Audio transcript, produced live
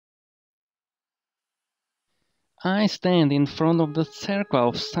I stand in front of the Tserkva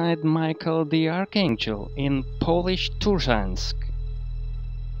of Saint Michael the Archangel in Polish Turzańsk.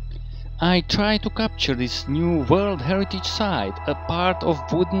 I try to capture this new World Heritage Site, a part of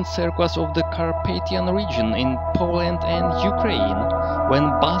wooden Tserkvas of the Carpathian region in Poland and Ukraine, when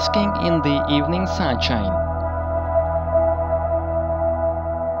basking in the evening sunshine.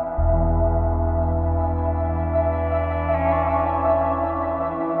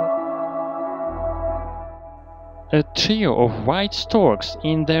 A trio of white storks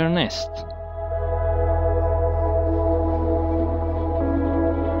in their nest.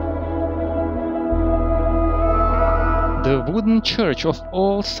 The wooden church of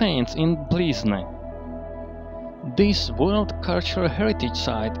All Saints in Blizne. This World Cultural Heritage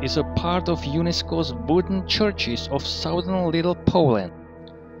Site is a part of UNESCO's Wooden Churches of Southern Little Poland.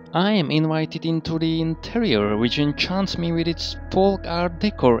 I am invited into the interior, which enchants me with its folk art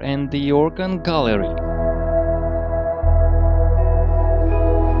decor and the organ gallery.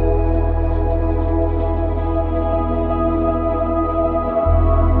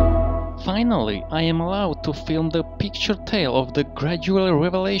 Finally, I am allowed to film the picture tale of the gradual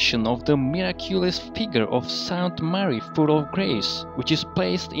revelation of the miraculous figure of Saint Mary full of grace, which is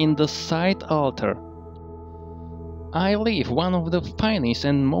placed in the side altar. I leave one of the finest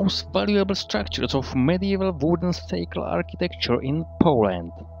and most valuable structures of medieval wooden sacred architecture in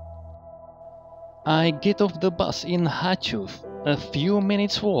Poland. I get off the bus in Haczów, a few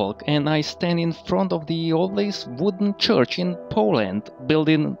minutes walk, and I stand in front of the oldest wooden church in Poland, built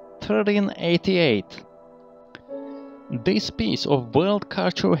in 1388. This piece of world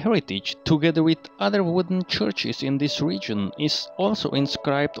cultural heritage, together with other wooden churches in this region, is also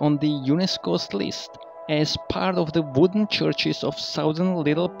inscribed on the UNESCO's list as part of the wooden churches of southern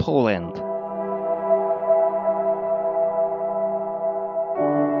Little Poland.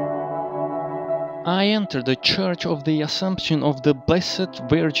 I enter the Church of the Assumption of the Blessed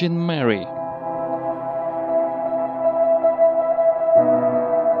Virgin Mary.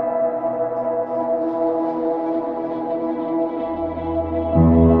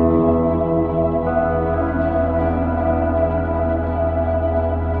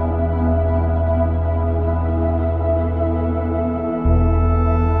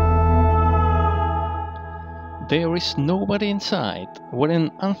 There is nobody inside. What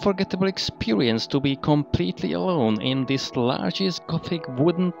an unforgettable experience to be completely alone in this largest Gothic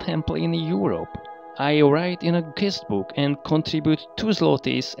wooden temple in Europe. I write in a guest book and contribute 2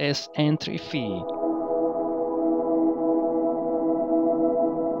 zlotys as entry fee.